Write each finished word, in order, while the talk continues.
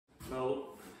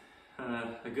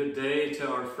A good day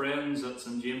to our friends at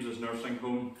St James's Nursing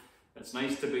Home. It's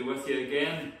nice to be with you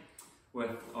again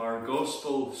with our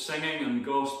gospel singing and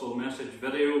gospel message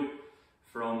video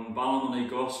from Ballymoney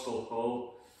Gospel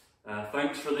Hall.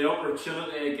 Thanks for the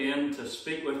opportunity again to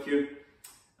speak with you.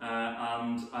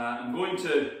 I'm going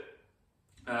to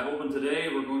open today.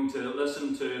 We're going to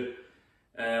listen to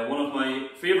one of my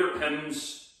favourite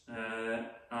hymns,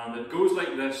 and it goes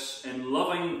like this: In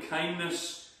loving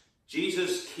kindness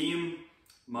Jesus came,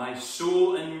 my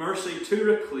soul in mercy to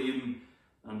reclaim,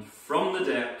 and from the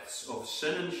depths of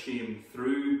sin and shame,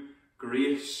 through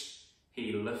grace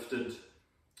he lifted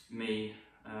me.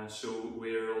 So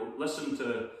we'll listen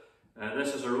to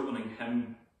this as our opening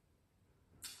hymn,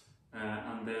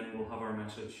 and then we'll have our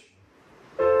message.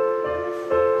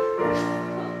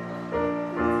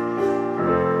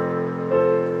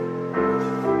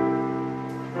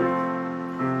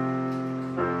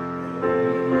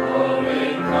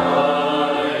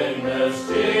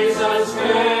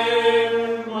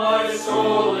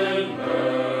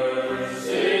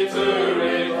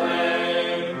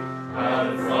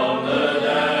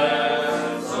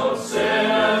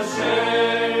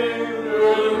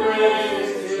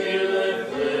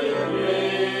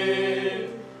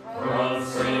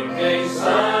 Grace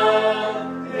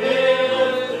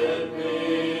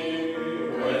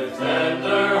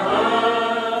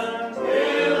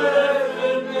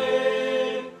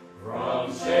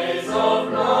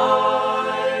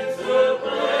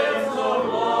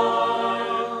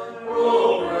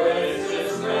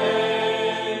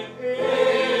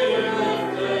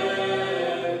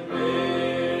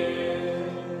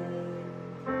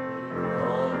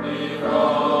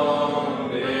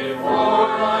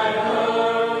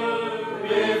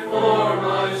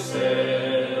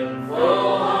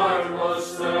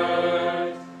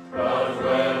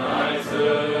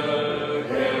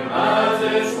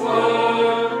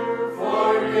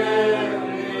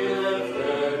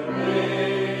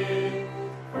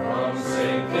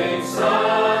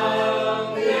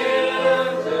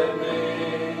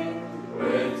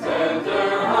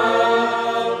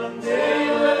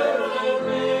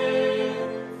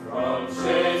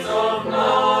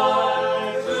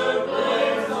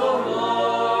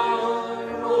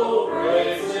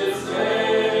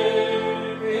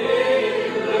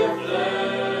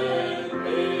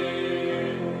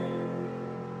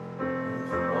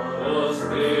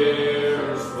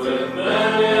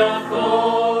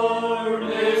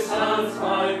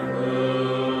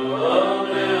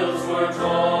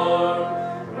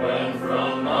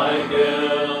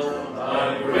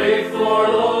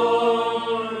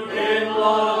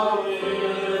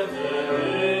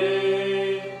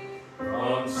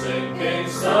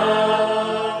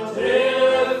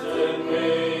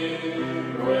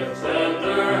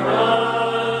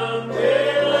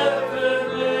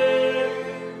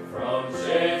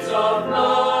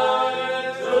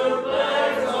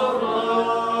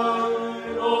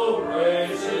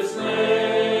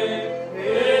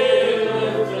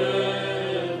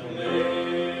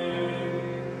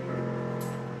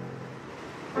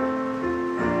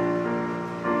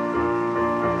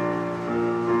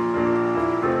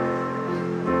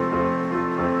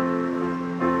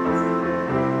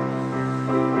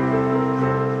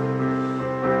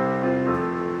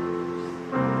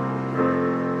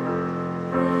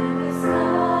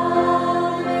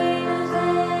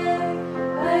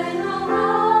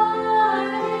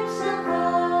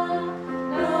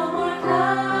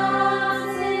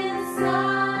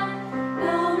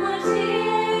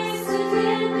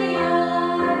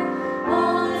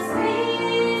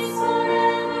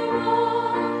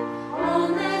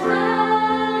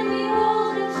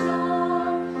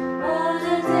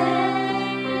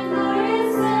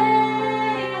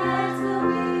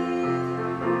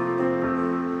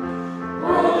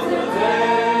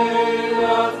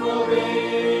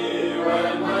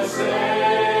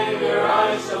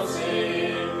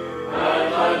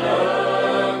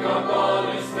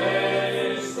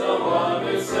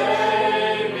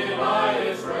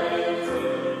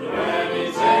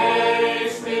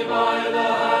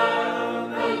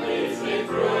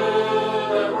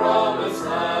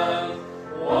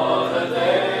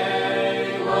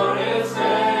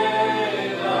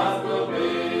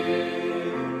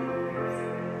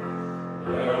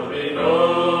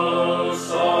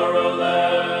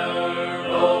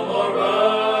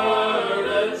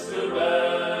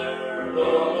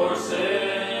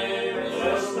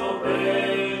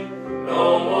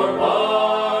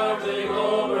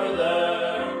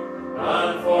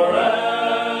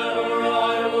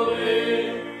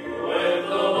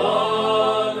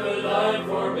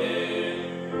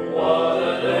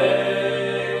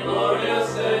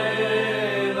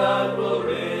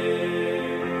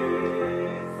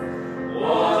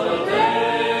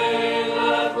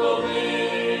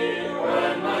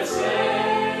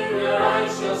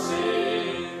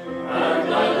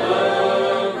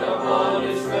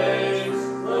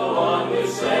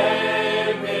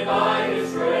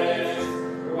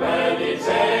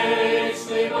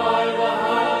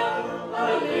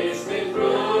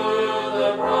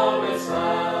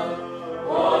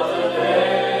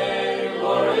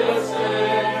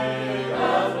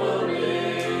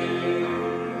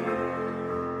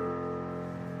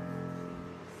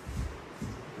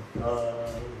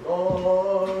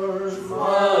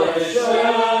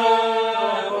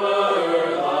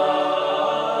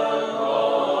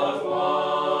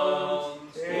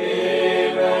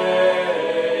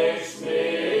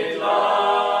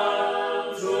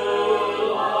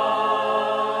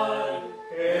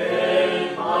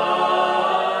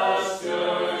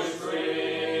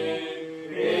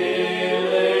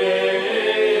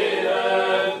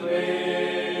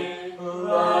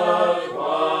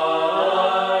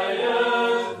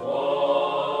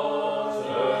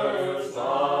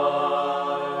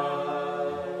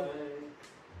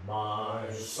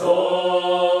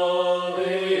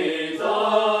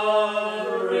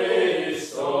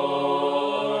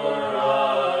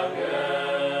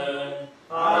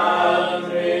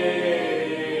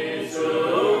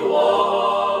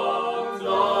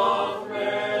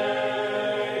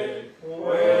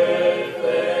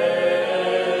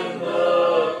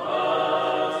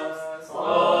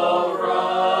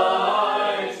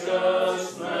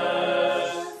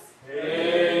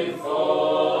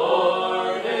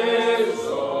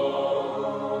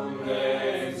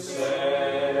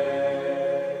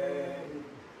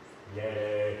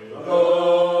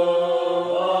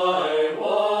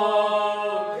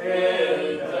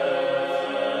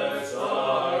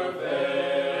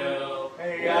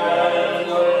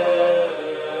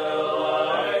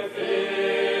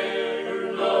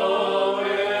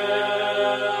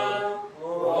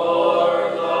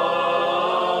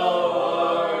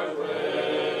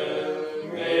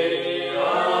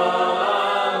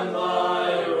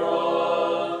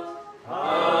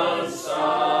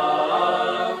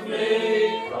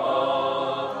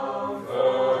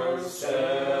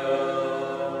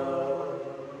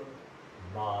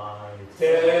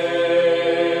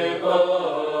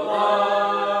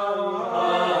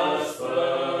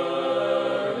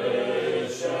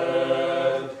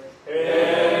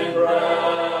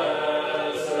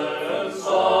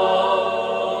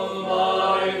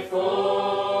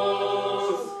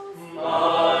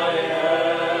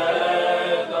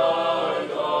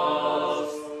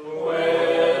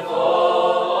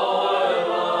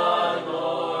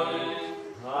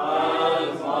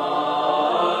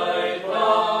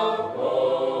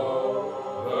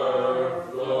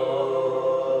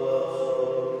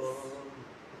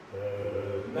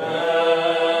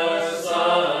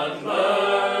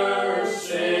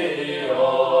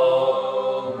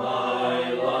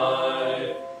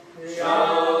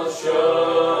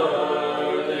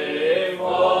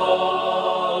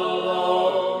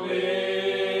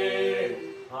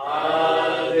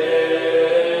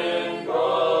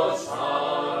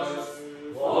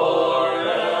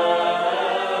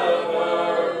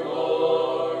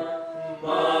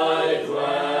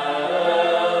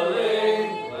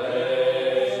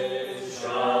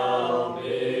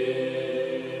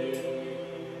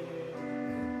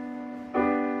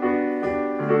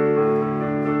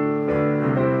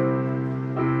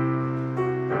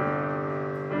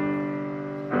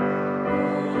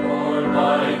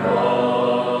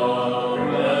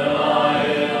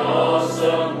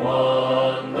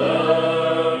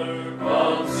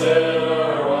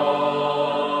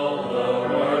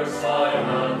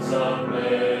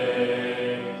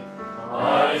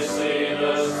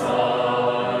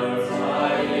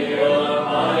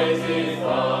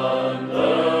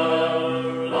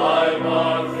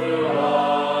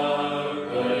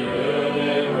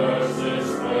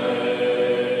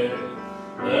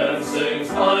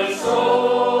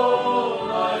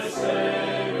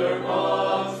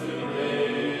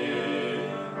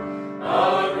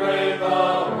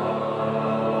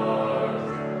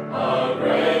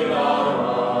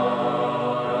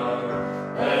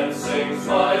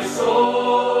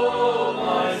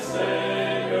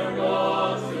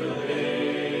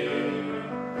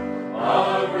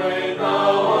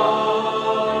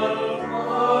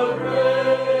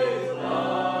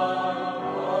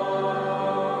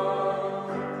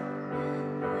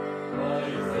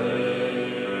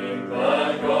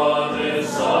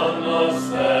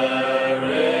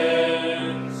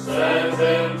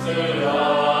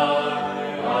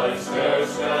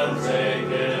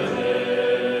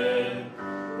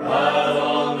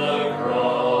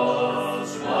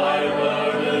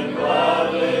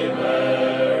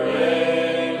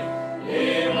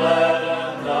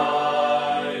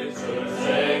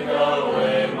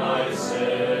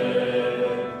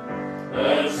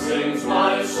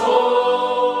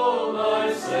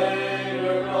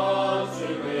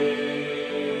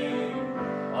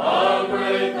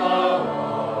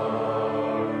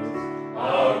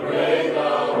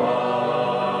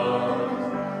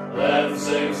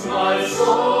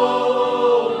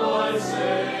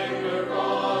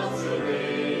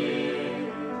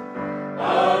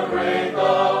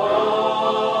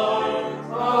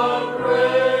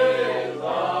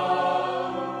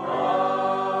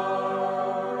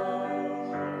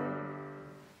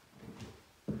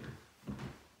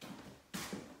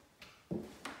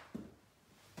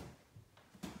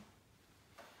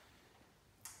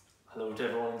Hello to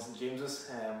everyone in St James's.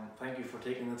 Thank you for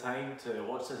taking the time to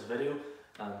watch this video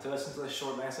and to listen to this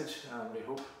short message, and we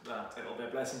hope that it will be a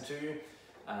blessing to you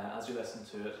as you listen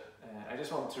to it. I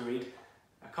just want to read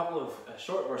a couple of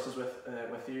short verses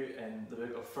with you in the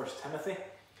book of 1 Timothy.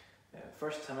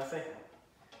 1 Timothy,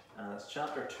 and it's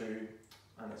chapter 2,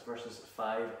 and it's verses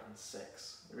 5 and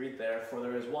 6. We read there, "For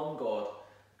there is one God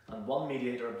and one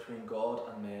mediator between God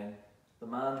and men, the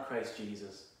man Christ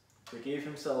Jesus, who gave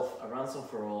himself a ransom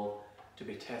for all, to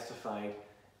be testified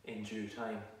in due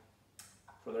time."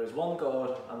 For there is one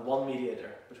God and one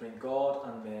mediator between God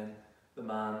and men, the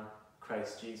man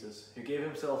Christ Jesus, who gave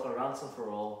himself a ransom for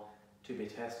all, to be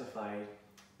testified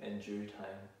in due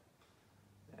time.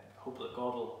 Hope that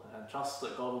God will, and trust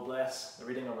that God will bless the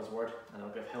reading of his word, and it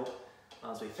will give help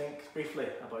as we think briefly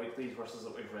about these verses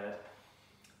that we've read.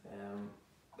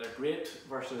 They're great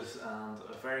verses and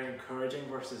very encouraging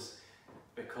verses,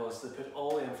 because they put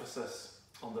all the emphasis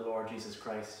on the Lord Jesus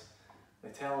Christ. They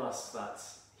tell us that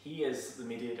he is the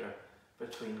mediator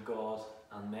between God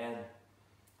and men.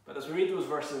 But as we read those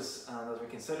verses and as we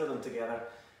consider them together,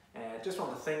 I just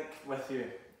want to think with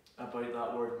you about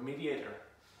that word mediator.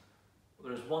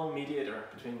 There's one mediator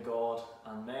between God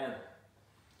and men.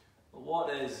 Well, what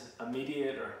is a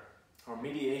mediator or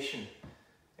mediation?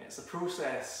 It's a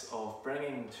process of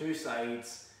bringing two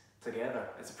sides together.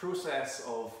 It's a process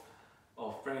of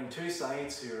of bringing two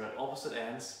sides who are at opposite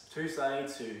ends, two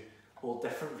sides who hold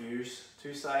different views,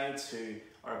 two sides who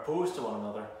are opposed to one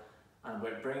another, and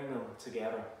about bringing them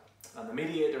together. And the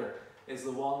mediator is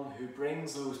the one who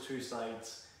brings those two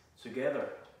sides together.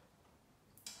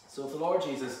 So if the Lord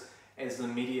Jesus is the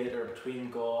mediator between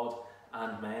God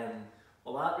and men,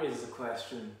 well, that raises the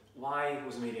question, why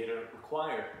was a mediator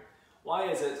required? Why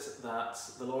is it that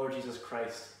the Lord Jesus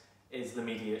Christ is the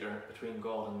mediator between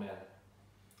God and men?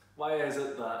 Why is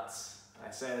it that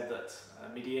I said that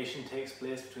mediation takes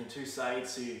place between two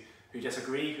sides who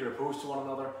disagree, who are opposed to one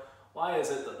another? Why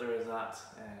is it that there is that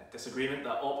disagreement,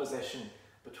 that opposition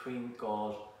between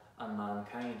God and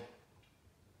mankind?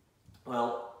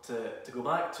 Well, to go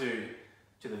back to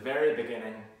the very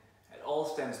beginning, it all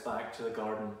stems back to the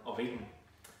Garden of Eden.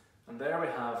 And there we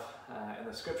have, in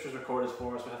the scriptures recorded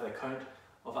for us, we have the account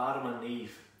of Adam and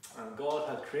Eve. And God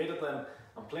had created them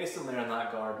and placed them there in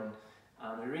that garden.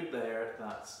 And we read there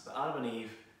that Adam and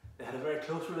Eve, they had a very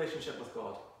close relationship with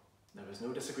God. There was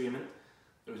no disagreement,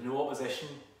 there was no opposition.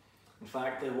 In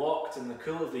fact, they walked in the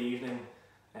cool of the evening.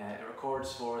 It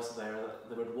records for us there that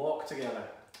they would walk together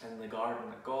in the garden,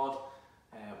 that God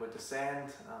would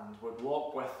descend and would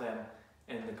walk with them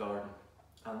in the garden.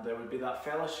 And there would be that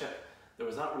fellowship, there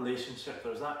was that relationship,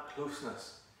 there was that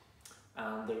closeness.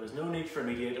 And there was no need for a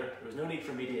mediator, there was no need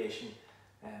for mediation,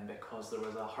 because there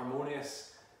was a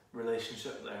harmonious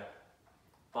relationship there.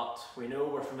 But we know,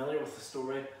 we're familiar with the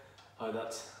story, how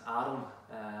that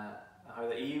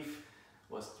Eve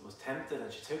was tempted,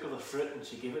 and she took of the fruit and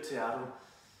she gave it to Adam,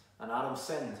 and Adam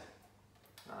sinned.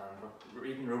 And we're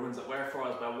reading Romans that wherefore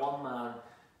as by one man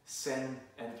sin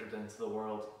entered into the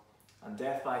world, and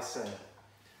death by sin.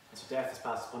 And so death is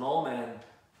passed upon all men,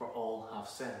 for all have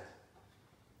sinned.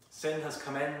 Sin has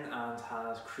come in and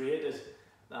has created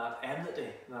that enmity,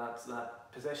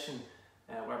 that position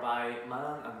whereby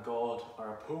man and God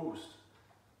are opposed.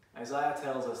 Isaiah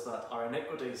tells us that our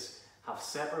iniquities have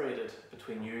separated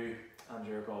between you and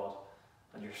your God,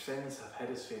 and your sins have hid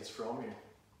his face from you.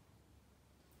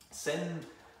 Sin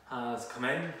has come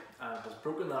in and has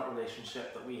broken that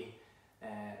relationship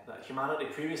that humanity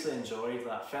previously enjoyed,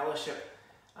 that fellowship,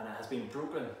 and it has been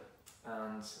broken.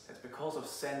 And it's because of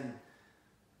sin,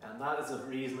 and that is the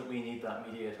reason that we need that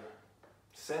mediator.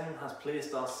 Sin has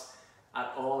placed us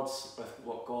at odds with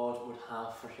what God would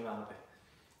have for humanity.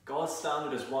 God's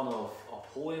standard is one of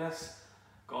holiness,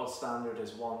 God's standard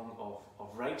is one of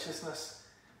righteousness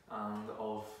and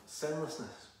of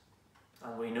sinlessness.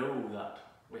 And we know that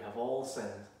we have all sinned.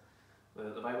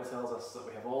 The Bible tells us that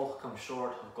we have all come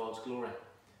short of God's glory.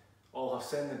 All have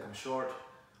sinned and come short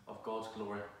of God's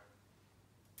glory.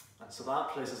 And so that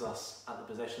places us at the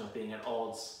position of being at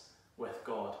odds with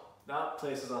God. That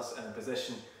places us in a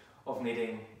position of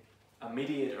needing a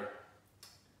mediator.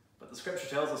 But the scripture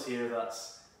tells us here that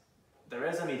there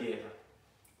is a mediator.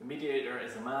 The mediator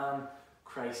is the man,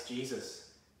 Christ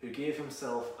Jesus, who gave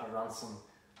himself a ransom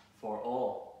for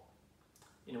all.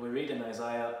 You know, we read in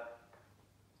Isaiah,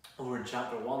 over in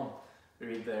chapter 1, we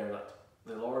read there that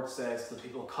the Lord says to the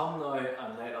people, "Come now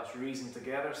and let us reason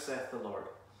together, saith the Lord.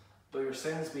 Though your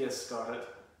sins be as scarlet,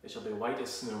 they shall be white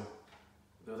as snow.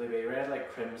 Though they be red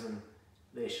like crimson,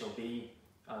 they shall be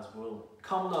as wool."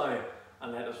 Come now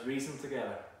and let us reason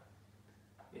together.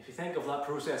 If you think of that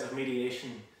process of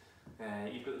mediation,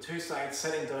 you've got the two sides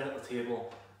sitting down at the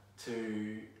table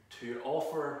to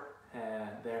offer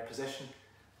their position,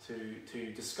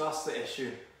 to discuss the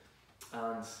issue.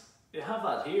 And you have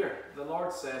that here. The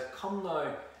Lord says, "Come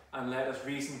now and let us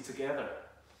reason together."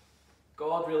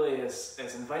 God really is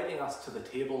inviting us to the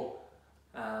table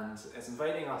and is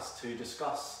inviting us to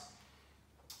discuss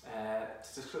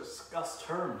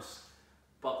terms.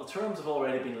 But the terms have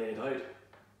already been laid out.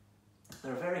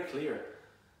 They're very clear.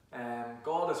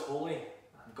 God is holy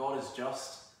and God is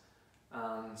just,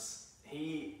 and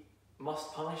he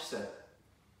must punish sin.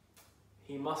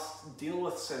 He must deal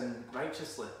with sin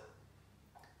righteously.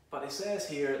 But he says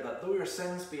here that though your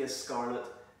sins be as scarlet,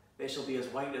 they shall be as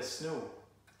white as snow.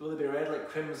 Though they be red like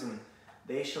crimson,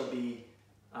 they shall be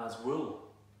as wool.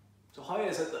 So how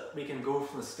is it that we can go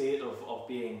from the state of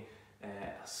being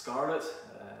scarlet,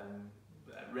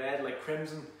 red like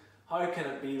crimson? How can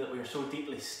it be that we are so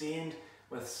deeply stained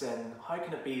with sin? How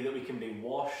can it be that we can be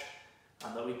washed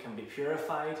and that we can be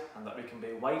purified and that we can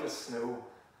be white as snow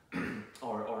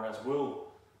or as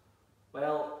wool?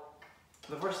 Well,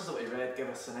 the verses that we read give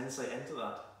us an insight into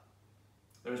that.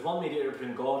 There is one mediator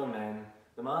between God and men,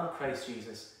 the man Christ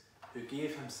Jesus, who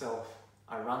gave himself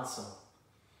a ransom.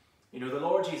 You know, the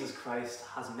Lord Jesus Christ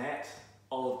has met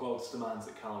all of God's demands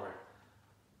at Calvary.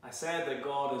 I said that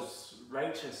God is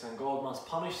righteous and God must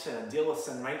punish sin and deal with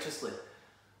sin righteously.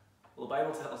 Well, the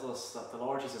Bible tells us that the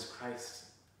Lord Jesus Christ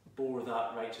bore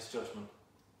that righteous judgment.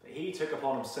 That he took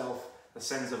upon himself the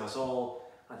sins of us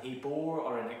all, and he bore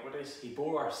our iniquities, he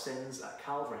bore our sins at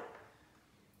Calvary.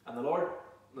 And the Lord,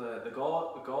 the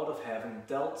God of heaven,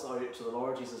 dealt out to the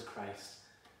Lord Jesus Christ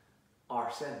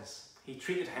our sins. He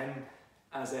treated him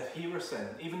as if he were sin.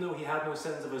 Even though he had no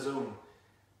sins of his own,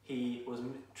 he was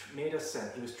made as sin.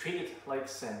 He was treated like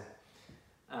sin.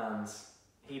 And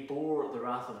he bore the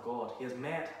wrath of God. He has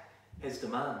met his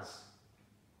demands.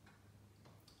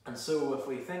 And so if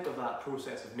we think of that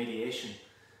process of mediation,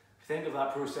 if we think of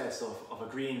that process of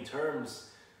agreeing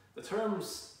terms, the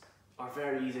terms are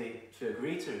very easy to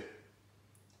agree to.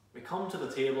 We come to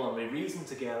the table and we reason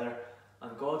together,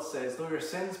 and God says, though your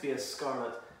sins be as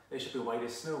scarlet, they should be white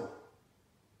as snow.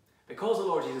 Because the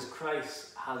Lord Jesus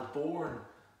Christ has borne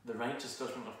the righteous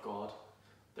judgment of God,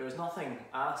 there is nothing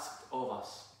asked of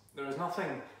us. There is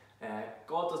nothing,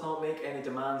 God does not make any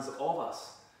demands of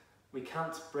us. We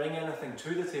can't bring anything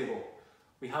to the table.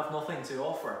 We have nothing to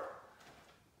offer.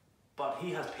 But he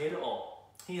has paid it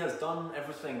all. He has done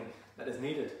everything that is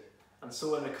needed. And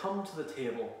so when we come to the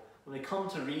table, when we come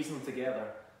to reason together,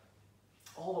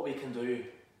 all that we can do,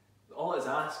 all that is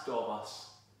asked of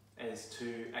us, is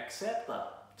to accept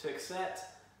that, to accept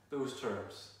those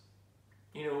terms.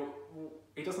 You know,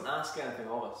 he doesn't ask anything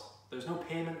of us. There's no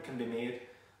payment can be made,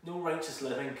 no righteous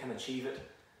living can achieve it.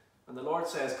 And the Lord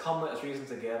says, come, let us reason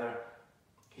together.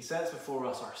 He sets before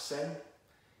us our sin.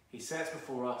 He sets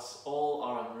before us all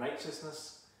our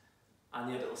unrighteousness.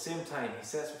 And yet at the same time, he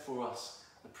sets before us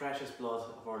the precious blood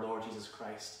of our Lord Jesus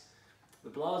Christ. The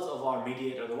blood of our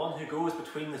mediator, the one who goes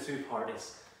between the two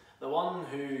parties. The one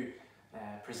who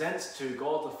presents to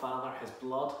God the Father his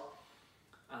blood.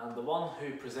 And the one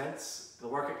who presents the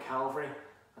work at Calvary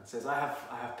and says, I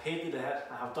have paid the debt,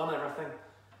 I have done everything.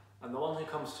 And the one who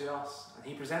comes to us and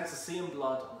he presents the same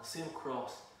blood on the same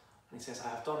cross, and he says, I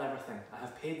have done everything, I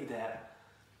have paid the debt.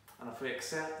 And if we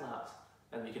accept that,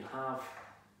 then we can have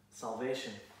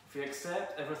salvation. If we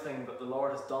accept everything that the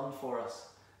Lord has done for us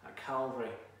at Calvary,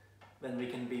 then we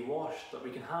can be washed, that we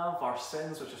can have our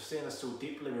sins which have stained us so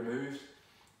deeply removed,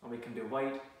 and we can be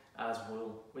white as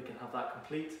wool. We can have that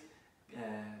complete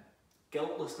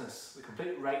guiltlessness, the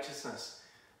complete righteousness,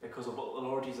 because of what the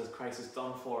Lord Jesus Christ has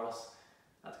done for us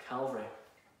at Calvary.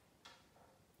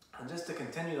 And just to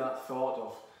continue that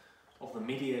thought of the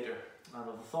mediator and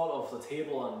of the thought of the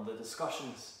table and the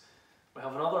discussions, we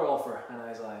have another offer in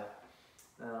Isaiah.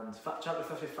 And chapter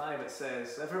 55 it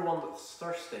says, everyone that's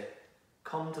thirsty,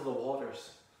 come to the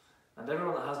waters, and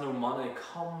everyone that has no money,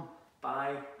 come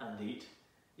buy and eat.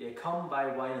 Yea, come buy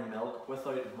wine and milk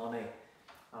without money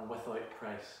and without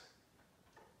price.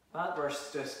 That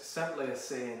verse just simply is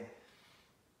saying,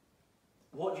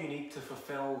 what you need to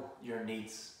fulfill your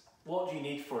needs, what you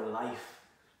need for life,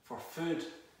 for food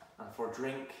and for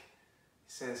drink. He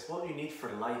says, what you need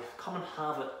for life, come and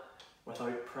have it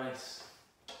without price.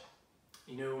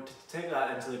 You know, to take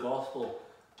that into the gospel,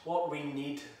 what we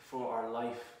need for our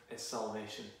life is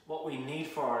salvation. What we need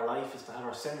for our life is to have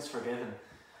our sins forgiven.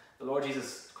 The Lord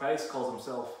Jesus Christ calls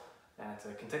himself,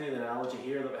 to continue the analogy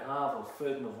here that we have of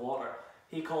food and of water,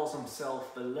 he calls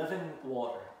himself the living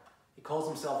water. He calls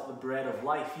himself the bread of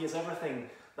life. He is everything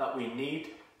that we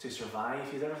need to survive.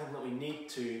 He is everything that we need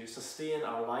to sustain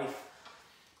our life.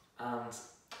 And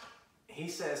he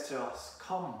says to us,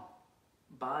 come,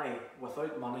 buy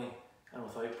without money and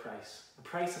without price. The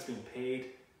price has been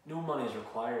paid. No money is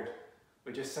required.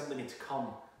 We just simply need to come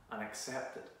and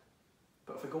accept it.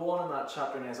 But if we go on in that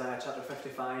chapter in Isaiah chapter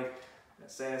 55, it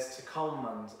says to come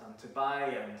and to buy,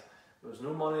 and there's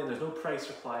no money and there's no price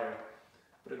required.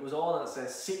 But it goes on and it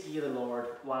says, seek ye the Lord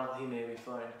while he may be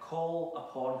found. Call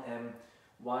upon him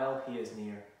while he is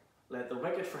near. Let the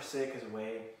wicked forsake his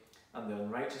way, and the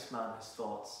unrighteous man his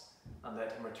thoughts, and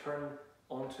let him return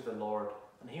unto the Lord,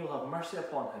 and he will have mercy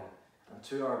upon him, and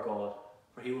to our God,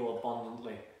 for he will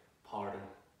abundantly pardon.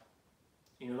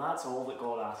 You know, that's all that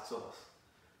God asks of us.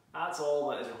 That's all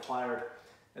that is required,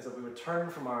 is that we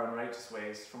return from our unrighteous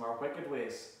ways, from our wicked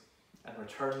ways, and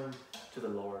return to the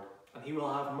Lord. And he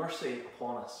will have mercy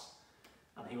upon us,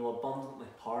 and he will abundantly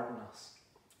pardon us.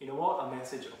 You know what a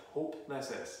message of hope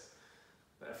this is?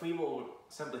 That if we will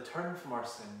simply turn from our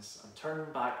sins and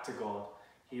turn back to God,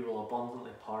 he will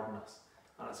abundantly pardon us.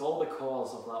 And it's all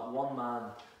because of that one man,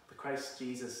 the Christ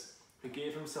Jesus, who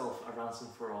gave himself a ransom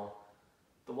for all.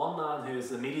 The one man who is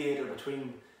the mediator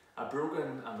between a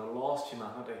broken and a lost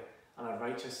humanity and a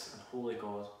righteous and holy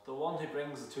God. The one who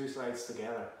brings the two sides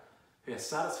together, who has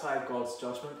satisfied God's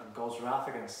judgment and God's wrath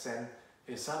against sin,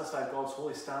 who has satisfied God's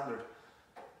holy standard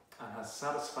and has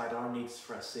satisfied our needs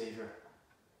for a Saviour.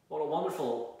 What a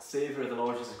wonderful Saviour the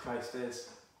Lord Jesus Christ is.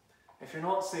 If you're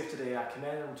not saved today, I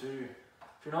commend Him to you.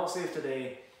 If you're not saved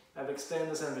today, I would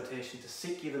extend this invitation to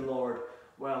seek ye the Lord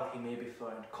while He may be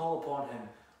found. Call upon Him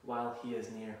while He is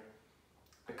near.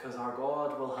 Because our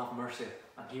God will have mercy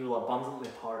and He will abundantly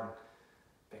pardon.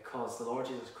 Because the Lord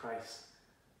Jesus Christ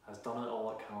has done it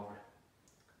all at Calvary.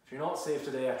 If you're not saved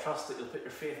today, I trust that you'll put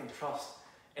your faith and trust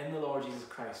in the Lord Jesus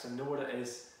Christ and know what it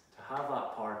is to have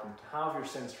that pardon, to have your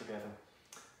sins forgiven,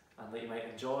 and that you might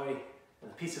enjoy the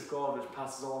peace of God which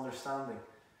passes all understanding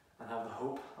and have the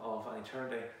hope of an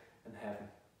eternity in heaven.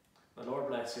 The Lord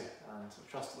bless you, and I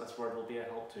trust that this word will be a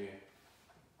help to you.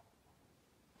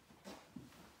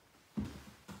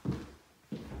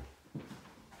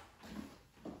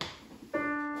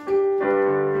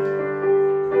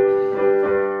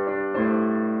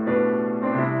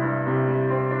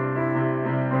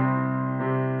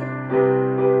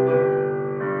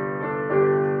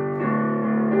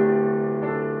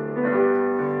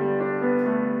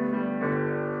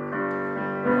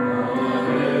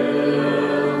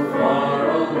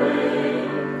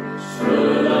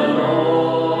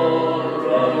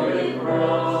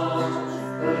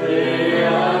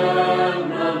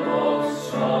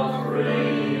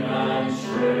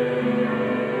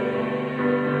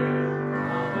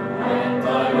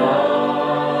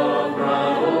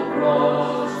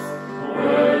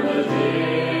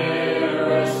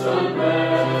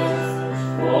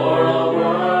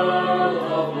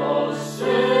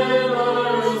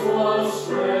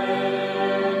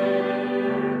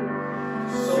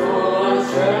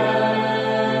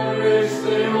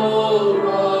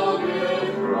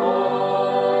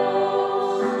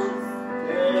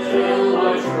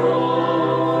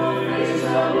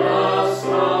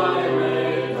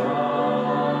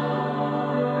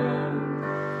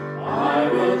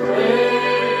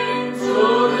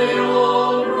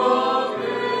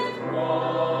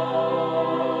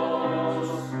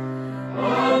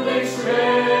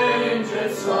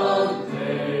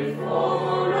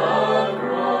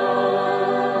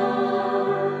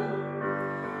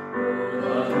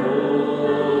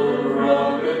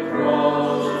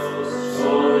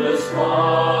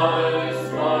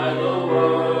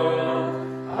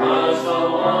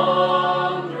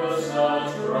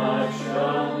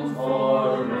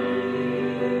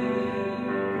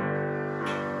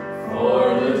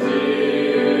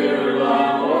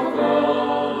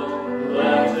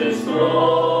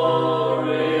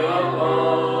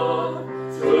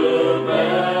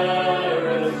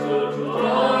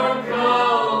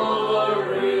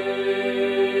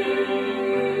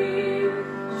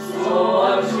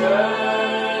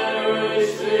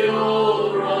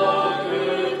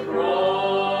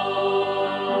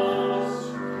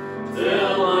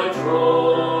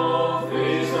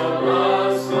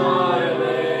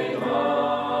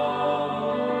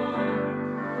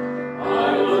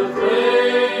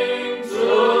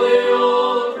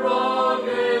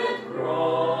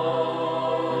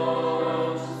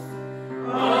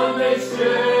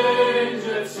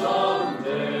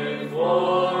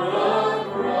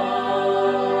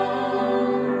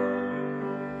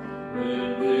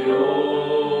 In the